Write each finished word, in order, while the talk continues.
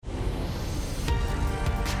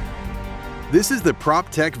This is the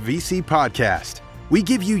PropTech VC Podcast. We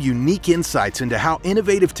give you unique insights into how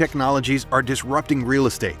innovative technologies are disrupting real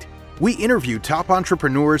estate. We interview top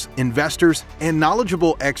entrepreneurs, investors, and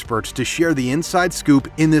knowledgeable experts to share the inside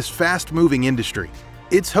scoop in this fast-moving industry.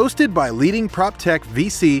 It's hosted by leading PropTech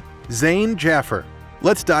VC, Zain Jaffer.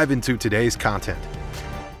 Let's dive into today's content.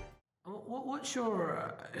 What's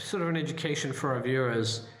your sort of an education for our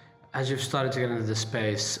viewers as you've started to get into this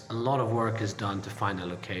space? A lot of work is done to find a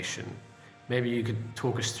location. Maybe you could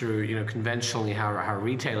talk us through, conventionally how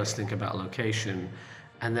retailers think about location,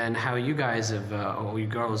 and then how you guys have, or you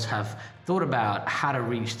girls have thought about how to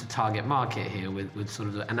reach the target market here with sort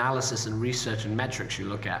of the analysis and research and metrics you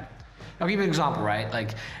look at. I'll give you an example,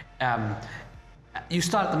 right? You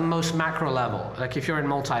start at the most macro level. Like if you're in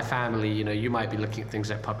multifamily, you might be looking at things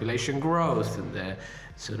like population growth and the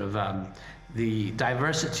sort of the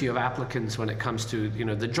diversity of applicants when it comes to,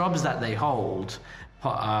 the jobs that they hold.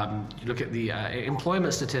 You look at the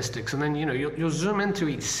employment statistics, and then you'll zoom into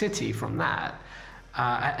each city from that,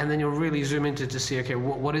 and then you'll really zoom into to see, okay,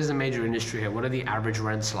 what is the major industry here? What are the average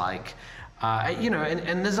rents like?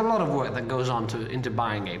 And there's a lot of work that goes on into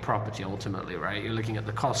buying a property ultimately, right? You're looking at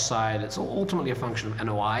the cost side. It's ultimately a function of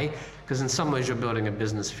NOI, because in some ways you're building a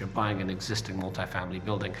business if you're buying an existing multifamily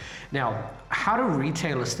building. Now, how do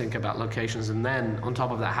retailers think about locations? And then on top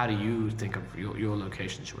of that, how do you think of your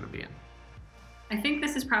locations you want to be in? I think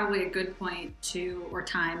this is probably a good point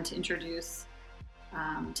time to introduce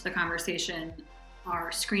to the conversation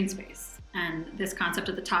our screen space and this concept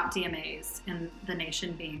of the top DMAs in the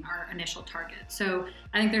nation being our initial target. So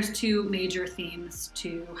I think there's two major themes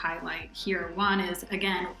to highlight here. One is,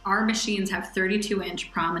 again, our machines have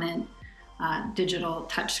 32-inch prominent digital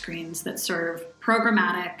touchscreens that serve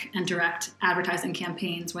programmatic and direct advertising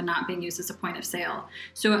campaigns when not being used as a point of sale.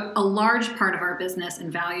 So a large part of our business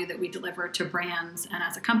and value that we deliver to brands and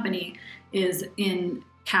as a company is in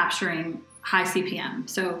capturing high CPM.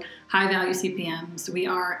 So high value CPMs. We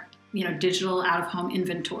are, digital out-of-home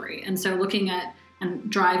inventory. And so looking at and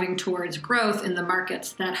driving towards growth in the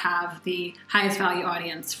markets that have the highest value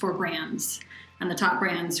audience for brands and the top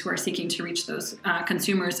brands who are seeking to reach those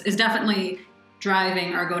consumers is definitely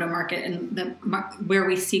driving our go-to-market and where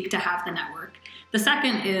we seek to have the network. The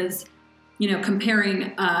second is,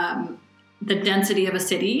 comparing the density of a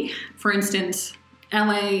city. For instance,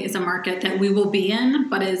 LA is a market that we will be in,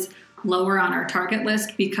 but is lower on our target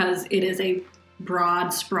list because it is a broad,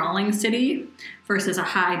 sprawling city versus a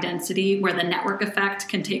high density where the network effect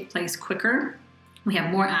can take place quicker. We have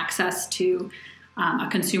more access to a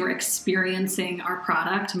consumer experiencing our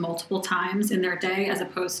product multiple times in their day, as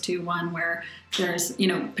opposed to one where there's,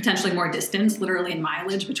 potentially more distance, literally in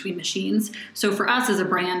mileage between machines. So for us as a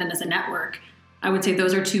brand and as a network, I would say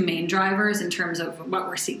those are two main drivers in terms of what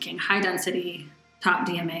we're seeking: high density, top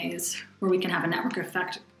DMAs, where we can have a network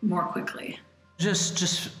effect more quickly.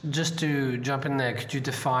 Just to jump in there, could you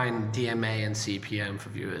define DMA and CPM for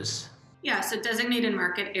viewers? Yeah, so designated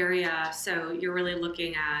market area. So you're really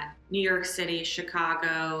looking at New York City,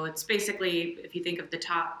 Chicago. It's basically, if you think of the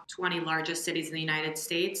top 20 largest cities in the United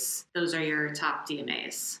States, those are your top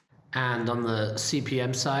DMAs. And on the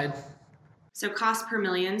CPM side? So cost per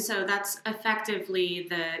million. So that's effectively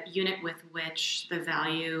the unit with which the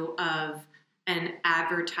value of an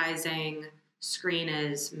advertising screen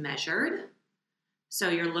is measured. So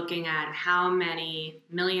you're looking at how many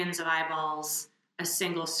millions of eyeballs a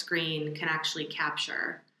single screen can actually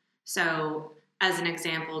capture. So as an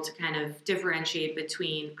example, to kind of differentiate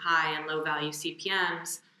between high and low value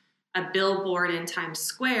CPMs, a billboard in Times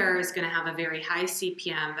Square is going to have a very high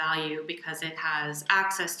CPM value because it has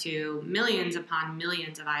access to millions upon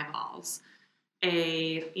millions of eyeballs.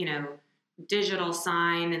 A, digital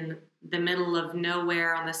sign in the middle of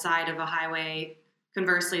nowhere on the side of a highway,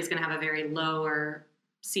 conversely, is going to have a very lower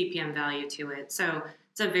CPM value to it. So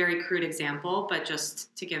it's a very crude example, but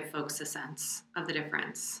just to give folks a sense of the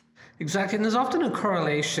difference. Exactly. And there's often a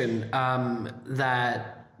correlation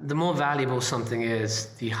that the more valuable something is,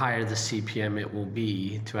 the higher the CPM it will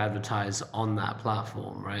be to advertise on that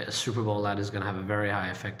platform, right? A Super Bowl ad is going to have a very high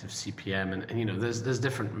effective CPM. And there's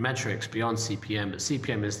different metrics beyond CPM, but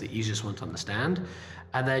CPM is the easiest one to understand.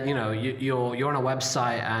 And then, you're on a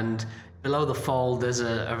website and below the fold, there's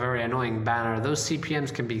a very annoying banner. Those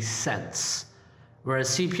CPMs can be cents, whereas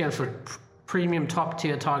CPMs for premium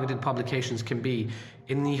top-tier targeted publications can be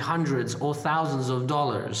in the hundreds or thousands of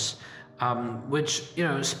dollars, which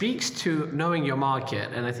speaks to knowing your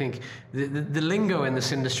market. And I think the lingo in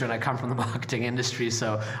this industry, and I come from the marketing industry,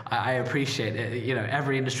 so I appreciate it.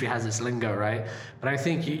 Every industry has its lingo, right? But I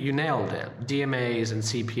think you nailed it. DMAs and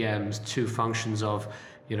CPMs, two functions of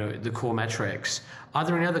the core metrics. Are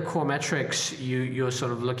there any other core metrics you're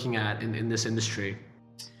sort of looking at in this industry?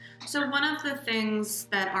 So one of the things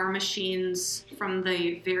that our machines from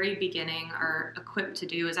the very beginning are equipped to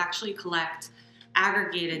do is actually collect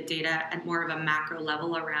aggregated data at more of a macro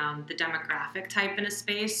level around the demographic type in a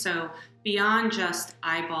space. So beyond just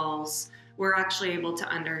eyeballs, we're actually able to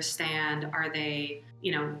understand, are they,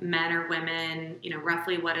 men or women,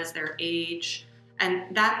 roughly what is their age?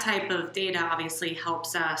 And that type of data obviously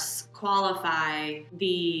helps us qualify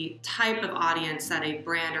the type of audience that a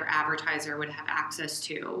brand or advertiser would have access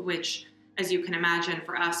to, which, as you can imagine,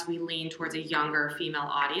 for us, we lean towards a younger female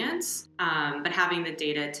audience. But having the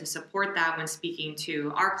data to support that when speaking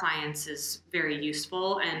to our clients is very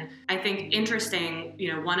useful. And I think interesting,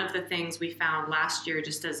 one of the things we found last year,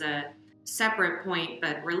 just as a separate point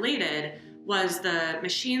but related, was the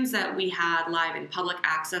machines that we had live in public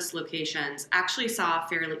access locations actually saw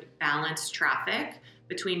fairly balanced traffic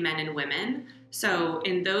between men and women. So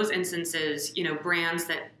in those instances, brands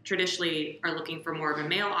that traditionally are looking for more of a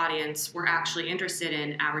male audience were actually interested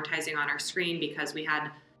in advertising on our screen because we had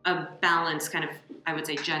a balanced kind of, I would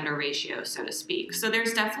say, gender ratio, so to speak. So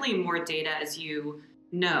there's definitely more data, as you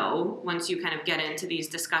know, once you kind of get into these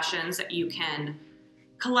discussions that you can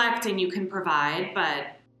collect and you can provide.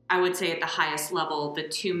 But I would say at the highest level, the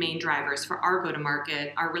two main drivers for our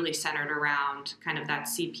go-to-market are really centered around kind of that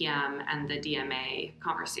CPM and the DMA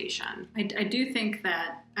conversation. I do think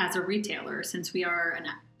that as a retailer, since we are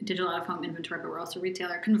a digital out-of-home inventory, but we're also a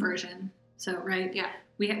retailer, conversion. So, right? Yeah.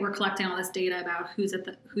 We're collecting all this data about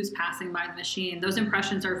who's passing by the machine. Those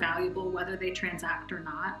impressions are valuable whether they transact or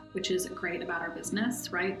not, which is great about our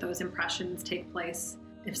business, right? Those impressions take place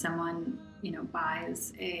if someone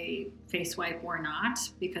buys a face wipe or not,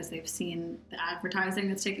 because they've seen the advertising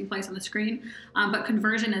that's taking place on the screen. But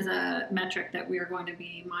conversion is a metric that we are going to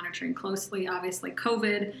be monitoring closely. Obviously,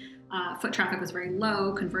 COVID, foot traffic was very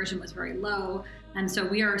low, conversion was very low. And so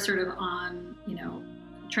we are sort of on,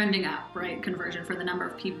 trending up, right? Conversion for the number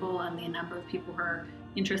of people and the number of people who are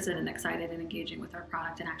interested and excited and engaging with our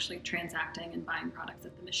product and actually transacting and buying products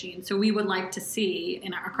at the machine. So we would like to see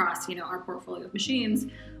across, our portfolio of machines,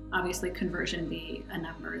 obviously conversion be a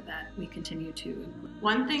number that we continue to improve.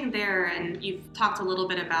 One thing there, and you've talked a little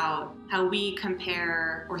bit about how we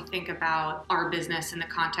compare or think about our business in the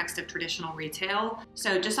context of traditional retail.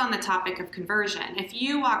 So just on the topic of conversion, if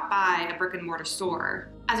you walk by a brick and mortar store,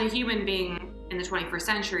 as a human being in the 21st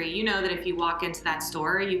century, you know that if you walk into that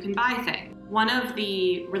store, you can buy things. One of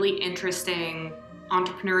the really interesting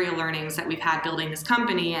entrepreneurial learnings that we've had building this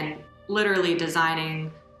company and literally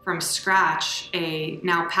designing from scratch a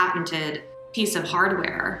now patented piece of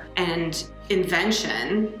hardware and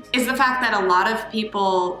invention is the fact that a lot of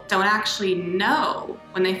people don't actually know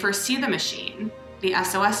when they first see the machine, the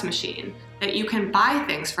SOS machine, that you can buy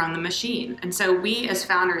things from the machine. And so we as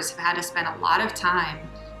founders have had to spend a lot of time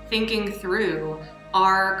thinking through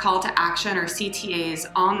our call to action or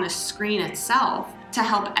CTAs on the screen itself to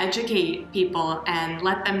help educate people and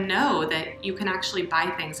let them know that you can actually buy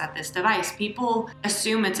things at this device. People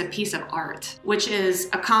assume it's a piece of art, which is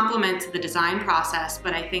a compliment to the design process.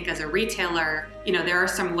 But I think as a retailer, there are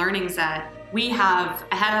some learnings that we have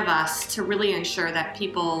ahead of us to really ensure that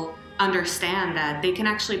people understand that they can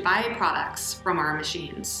actually buy products from our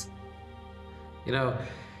machines.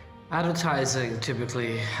 Advertising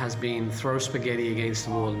typically has been throw spaghetti against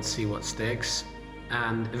the wall and see what sticks.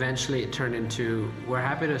 And eventually it turned into, we're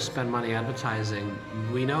happy to spend money advertising.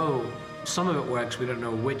 We know some of it works, we don't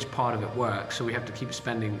know which part of it works, so we have to keep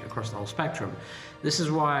spending across the whole spectrum. This is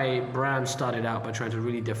why brands started out by trying to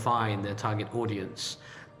really define their target audience.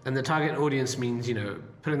 And the target audience means,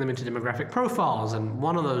 putting them into demographic profiles. And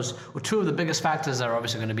one of those, or two of the biggest factors are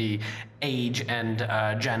obviously going to be age and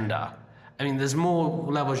gender. I mean, there's more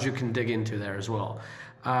levels you can dig into there as well.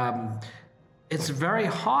 It's very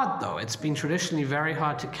hard, though. It's been traditionally very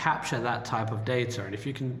hard to capture that type of data. And if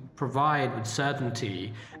you can provide with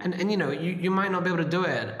certainty, and you might not be able to do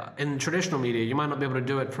it in traditional media. You might not be able to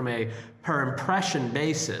do it from a per impression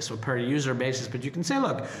basis or per user basis. But you can say,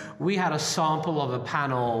 look, we had a sample of a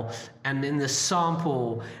panel, and in this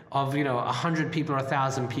sample of 100 people or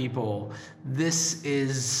 1,000 people, this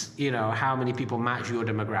is how many people match your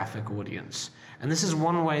demographic audience. And this is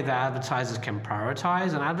one way that advertisers can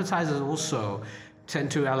prioritize, and advertisers also tend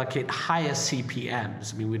to allocate higher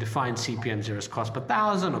CPMs. I mean, we define CPMs here as cost per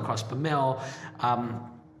thousand or cost per mil.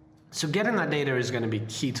 So getting that data is going to be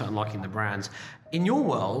key to unlocking the brands. In your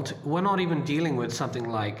world, we're not even dealing with something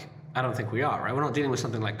like, I don't think we are, right? We're not dealing with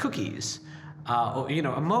something like cookies or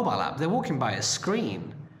a mobile app. They're walking by a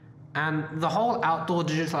screen. And the whole outdoor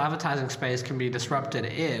digital advertising space can be disrupted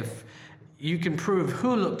if you can prove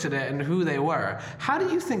who looked at it and who they were. How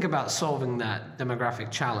do you think about solving that demographic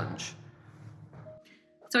challenge?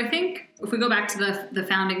 So I think if we go back to the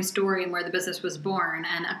founding story and where the business was born,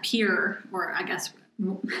 and a peer, or I guess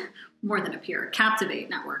more than a peer, Captivate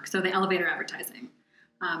network, so the elevator advertising.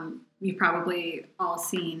 You've probably all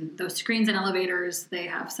seen those screens in elevators. They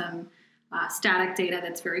have some static data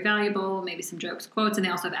that's very valuable, maybe some jokes, quotes, and they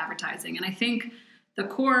also have advertising. And I think the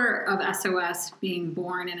core of SOS being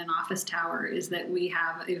born in an office tower is that we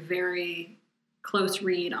have a very close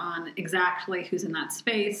read on exactly who's in that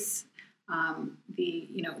space,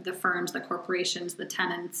 the firms, the corporations, the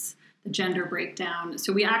tenants, the gender breakdown.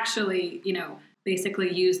 So we actually,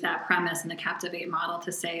 basically use that premise in the Captivate model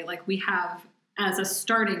to say, like, we have as a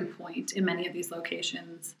starting point in many of these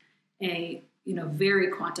locations a very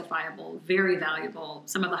quantifiable, very valuable,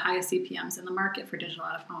 some of the highest CPMs in the market for digital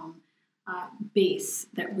out of home base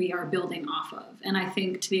that we are building off of. And I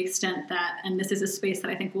think to the extent that, and this is a space that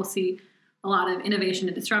I think we'll see a lot of innovation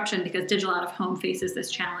and disruption, because digital out of home faces this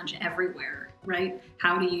challenge everywhere, right?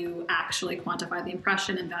 How do you actually quantify the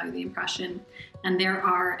impression and value the impression? And there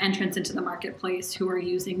are entrants into the marketplace who are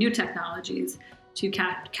using new technologies to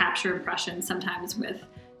capture impressions, sometimes with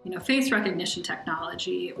face recognition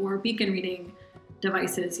technology or beacon reading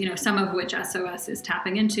devices, some of which SOS is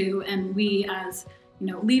tapping into. And we as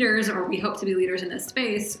leaders, or we hope to be leaders in this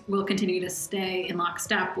space, will continue to stay in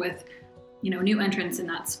lockstep with new entrants in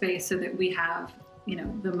that space so that we have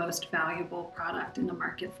the most valuable product in the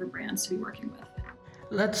market for brands to be working with.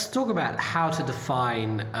 Let's talk about how to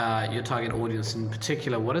define your target audience. In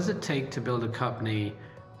particular, what does it take to build a company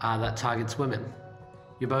that targets women?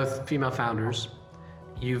 You're both female founders.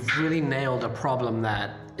 You've really nailed a problem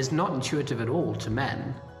that is not intuitive at all to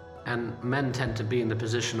men, and men tend to be in the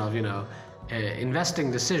position of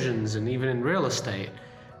investing decisions and even in real estate.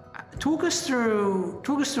 Talk us through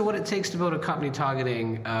what it takes to build a company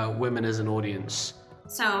targeting women as an audience.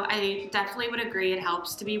 So I definitely would agree it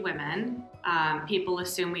helps to be women. People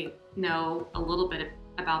assume we know a little bit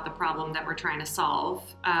about the problem that we're trying to solve.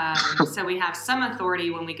 So we have some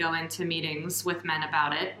authority when we go into meetings with men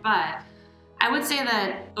about it. But I would say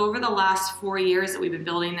that over the last 4 years that we've been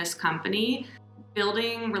building this company,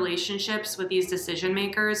 building relationships with these decision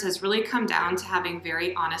makers has really come down to having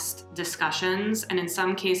very honest discussions, and in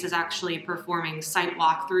some cases actually performing site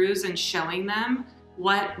walkthroughs and showing them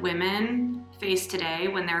what women face today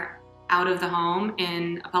when they're out of the home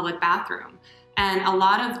in a public bathroom. And a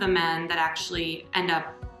lot of the men that actually end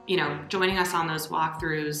up, joining us on those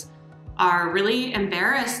walkthroughs are really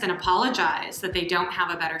embarrassed and apologize that they don't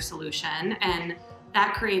have a better solution. And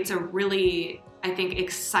that creates a really, I think,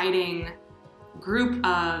 exciting group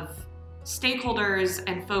of stakeholders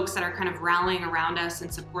and folks that are kind of rallying around us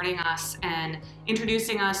and supporting us and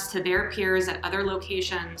introducing us to their peers at other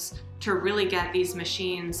locations to really get these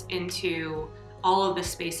machines into all of the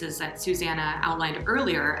spaces that Susanna outlined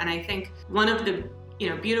earlier. And I think one of the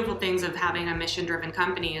beautiful things of having a mission-driven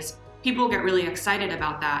company is people get really excited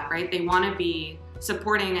about that, right? They want to be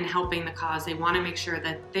supporting and helping the cause. They want to make sure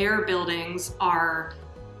that their buildings are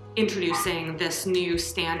introducing this new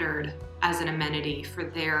standard as an amenity for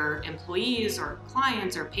their employees or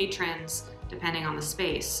clients or patrons, depending on the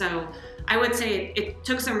space. So I would say it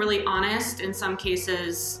took some really honest, in some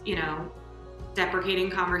cases, deprecating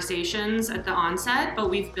conversations at the onset, but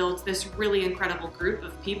we've built this really incredible group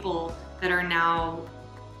of people that are now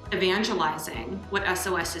evangelizing what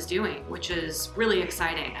SOS is doing, which is really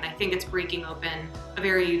exciting. And I think it's breaking open a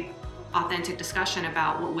very authentic discussion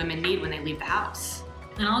about what women need when they leave the house.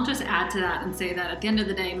 And I'll just add to that and say that at the end of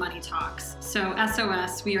the day, money talks. So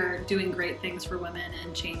SOS, we are doing great things for women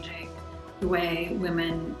and changing the way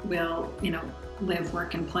women will, live,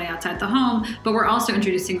 work, and play outside the home. But we're also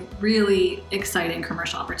introducing really exciting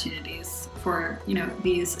commercial opportunities for,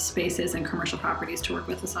 these spaces and commercial properties to work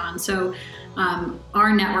with us on. So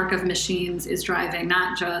our network of machines is driving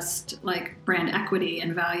not just like brand equity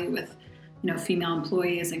and value with female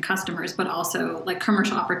employees and customers, but also like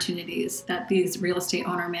commercial opportunities that these real estate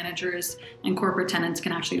owner managers and corporate tenants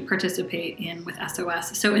can actually participate in with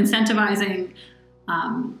SOS. So incentivizing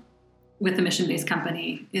with a mission-based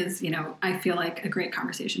company is, I feel like a great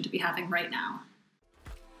conversation to be having right now.